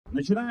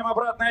Начинаем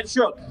обратный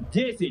отсчет.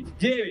 10,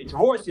 9,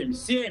 8,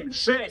 7,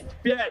 6,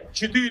 5,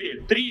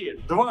 4,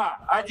 3, 2,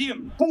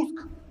 1.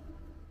 Пуск.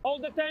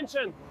 Hold the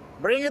tension.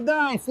 Bring it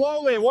down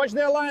slowly. Watch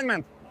the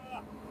alignment.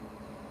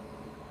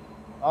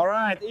 All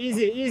right,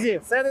 easy, easy.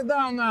 Set it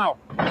down now.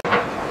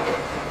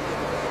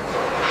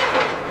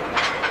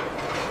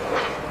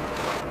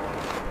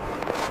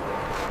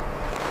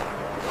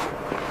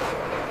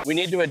 We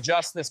need to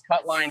adjust this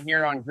cut line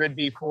here on grid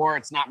B4.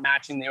 It's not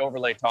matching the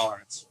overlay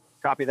tolerance.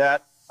 Copy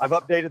that. I've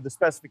updated the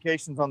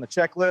specifications on the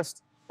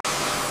checklist.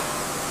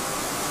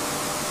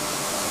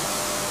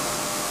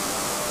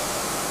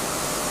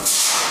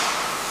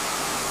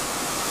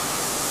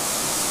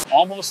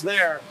 Almost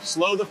there.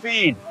 Slow the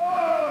feed.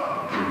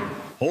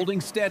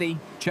 Holding steady,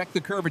 check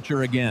the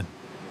curvature again.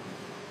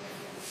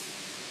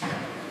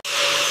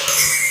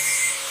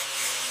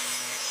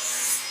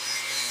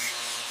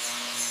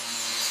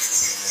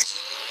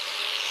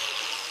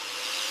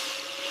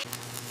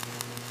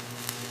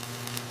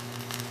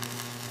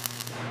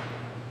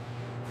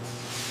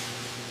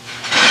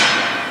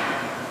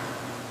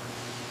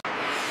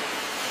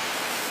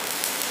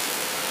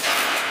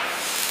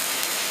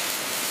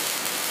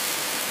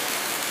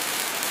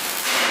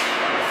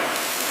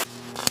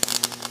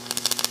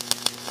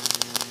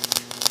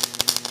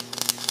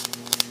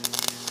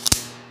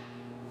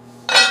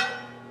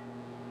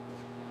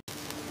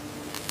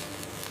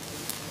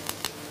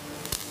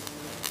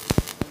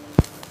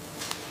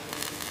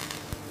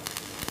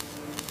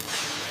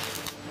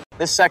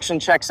 This section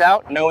checks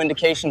out. No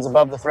indications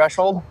above the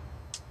threshold.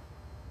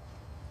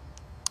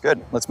 Good.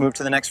 Let's move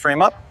to the next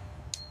frame up.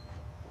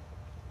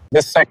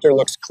 This sector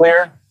looks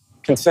clear.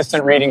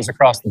 Consistent readings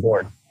across the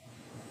board.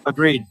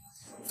 Agreed.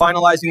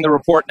 Finalizing the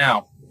report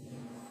now.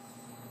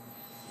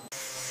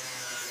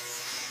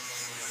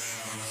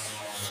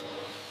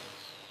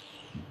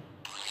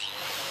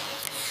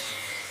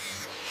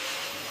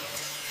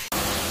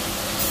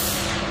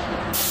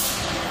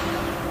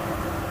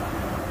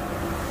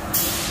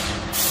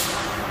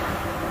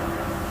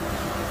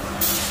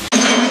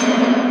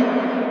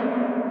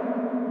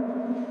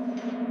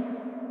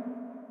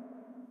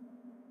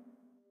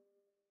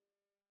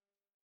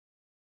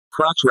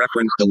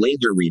 Cross-reference the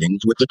laser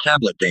readings with the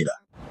tablet data.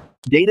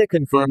 Data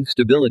confirms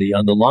stability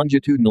on the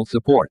longitudinal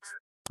supports.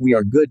 We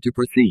are good to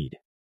proceed.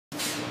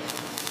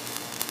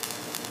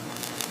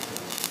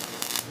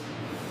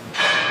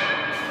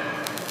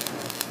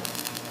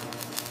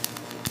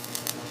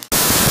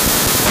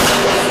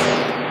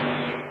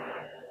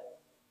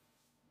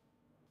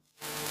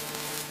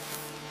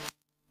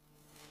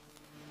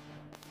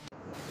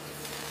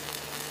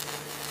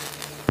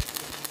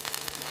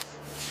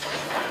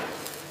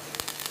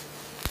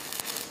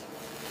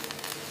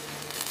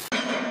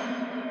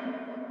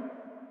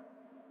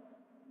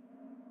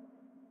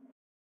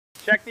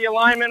 Check the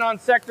alignment on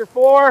sector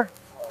 4.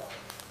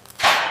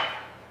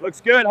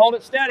 Looks good. Hold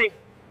it steady.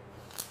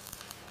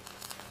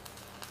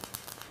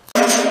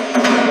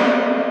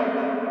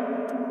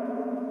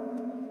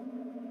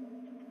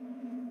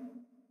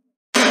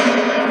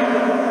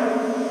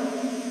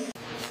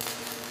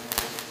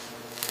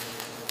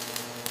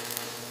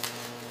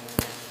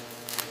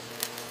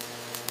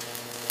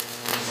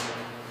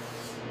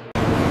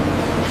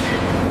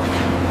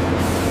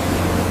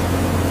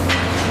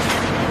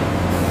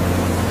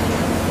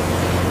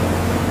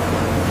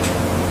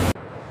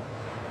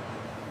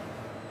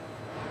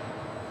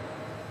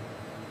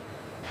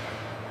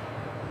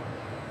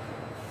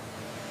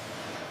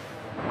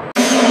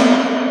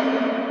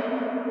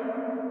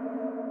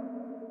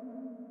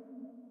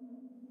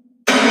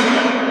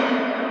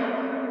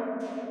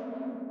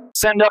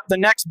 Send up the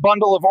next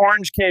bundle of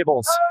orange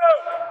cables.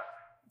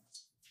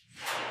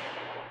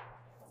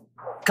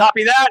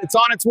 Copy that, it's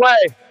on its way.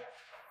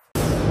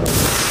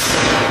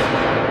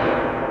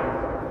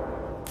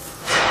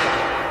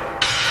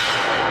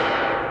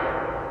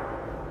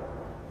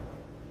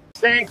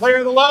 Staying clear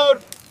of the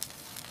load.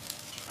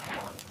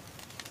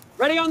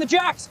 Ready on the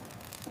jacks.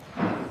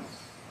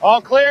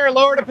 All clear,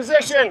 lower to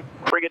position.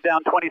 Bring it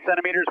down 20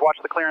 centimeters, watch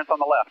the clearance on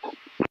the left.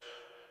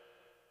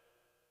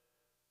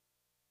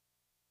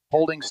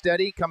 Holding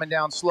steady, coming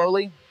down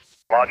slowly.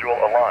 Module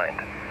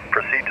aligned.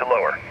 Proceed to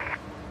lower.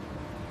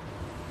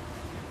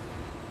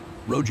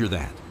 Roger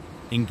that.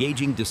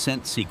 Engaging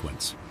descent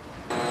sequence.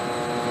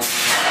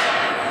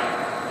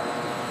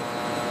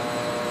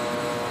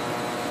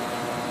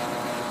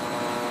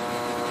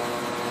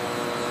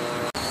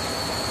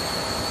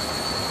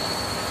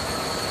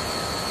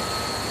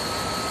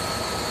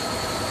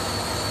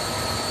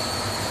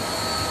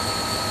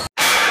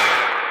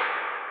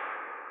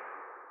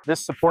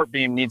 This support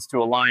beam needs to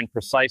align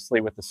precisely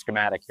with the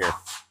schematic here.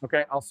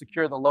 Okay, I'll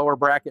secure the lower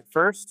bracket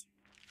first.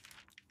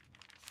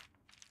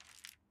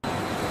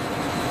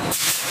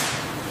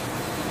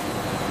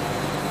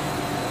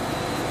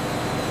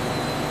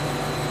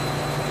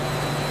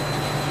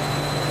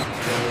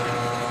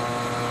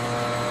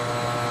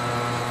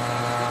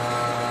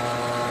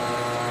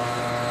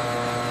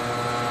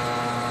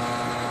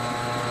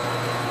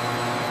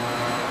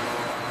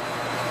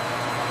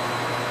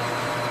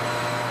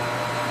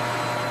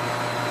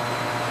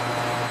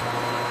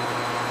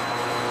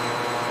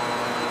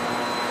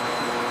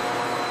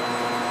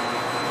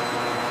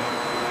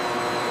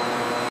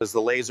 Does the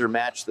laser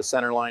match the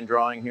center line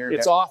drawing here?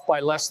 It's off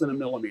by less than a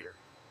millimeter.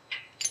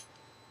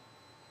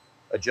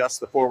 Adjust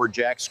the forward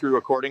jack screw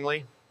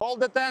accordingly. Hold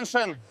the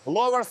tension.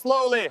 Lower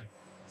slowly.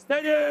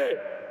 Steady!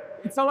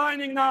 It's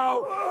aligning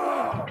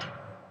now!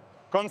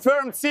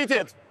 Confirmed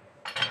seated.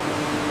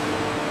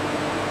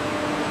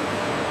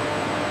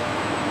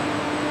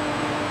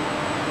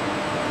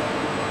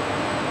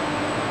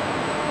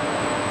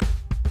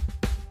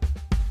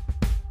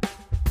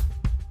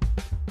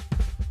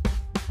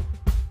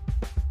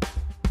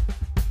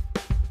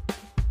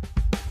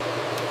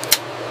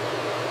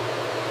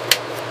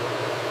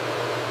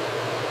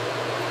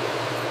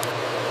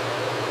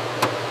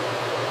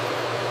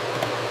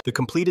 The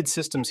completed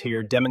systems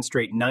here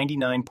demonstrate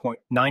 99.9%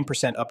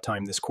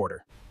 uptime this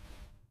quarter.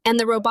 And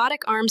the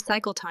robotic arm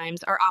cycle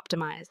times are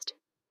optimized.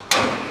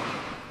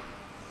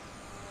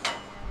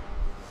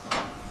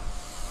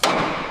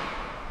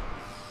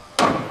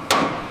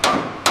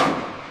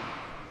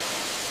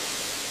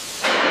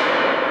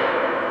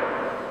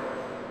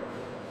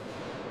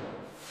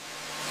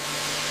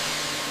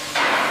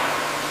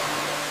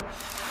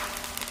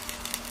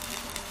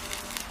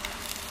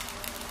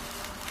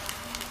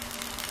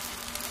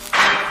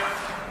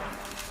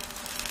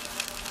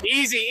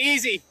 Easy,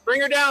 easy.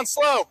 Bring her down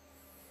slow.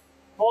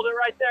 Hold it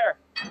right there.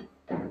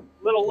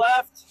 Little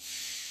left.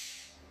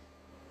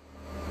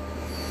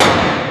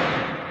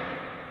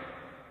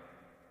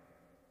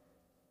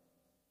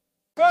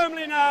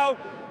 Firmly now.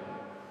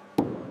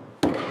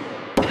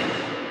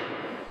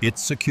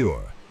 It's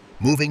secure.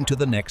 Moving to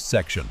the next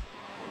section.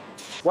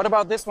 What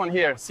about this one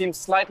here? Seems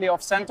slightly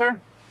off center.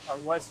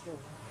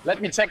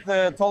 Let me check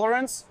the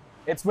tolerance.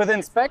 It's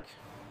within spec.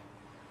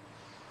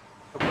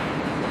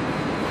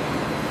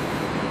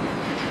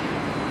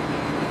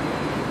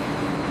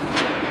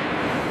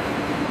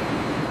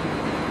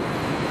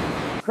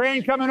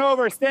 Crane coming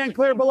over. Stand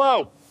clear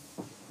below.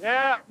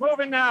 Yeah,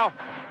 moving now.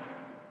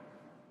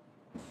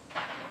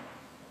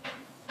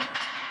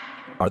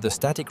 Are the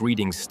static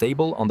readings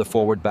stable on the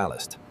forward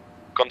ballast?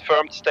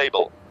 Confirmed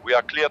stable. We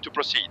are clear to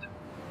proceed.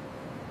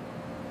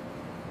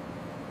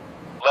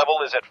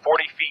 Level is at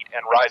 40 feet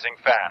and rising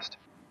fast.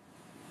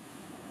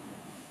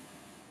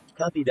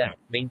 Copy that.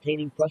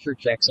 Maintaining pressure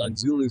checks on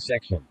Zulu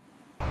section.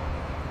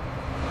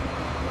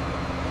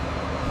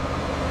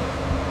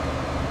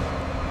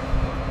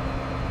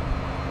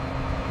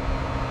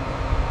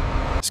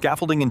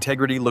 Scaffolding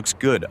integrity looks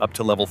good up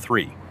to level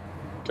 3.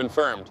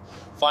 Confirmed.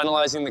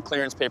 Finalizing the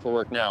clearance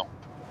paperwork now.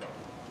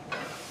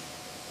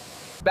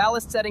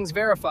 Ballast settings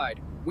verified.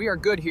 We are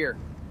good here.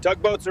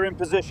 Tugboats are in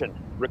position.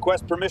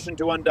 Request permission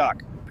to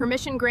undock.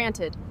 Permission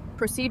granted.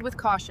 Proceed with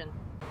caution.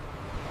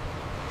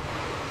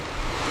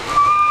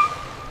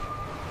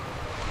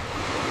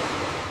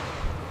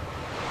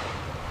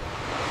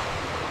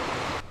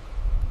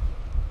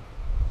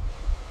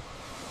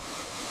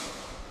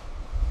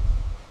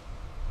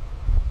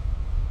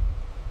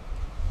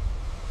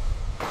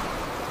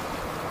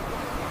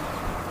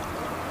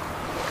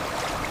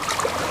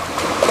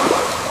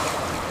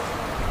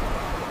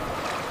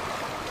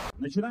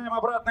 Начинаем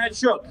обратный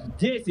отсчет.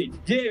 10,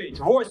 9,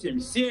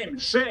 8, 7,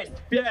 6,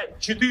 5, 4,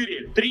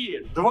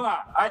 3, 2,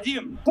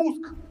 1.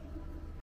 Пуск!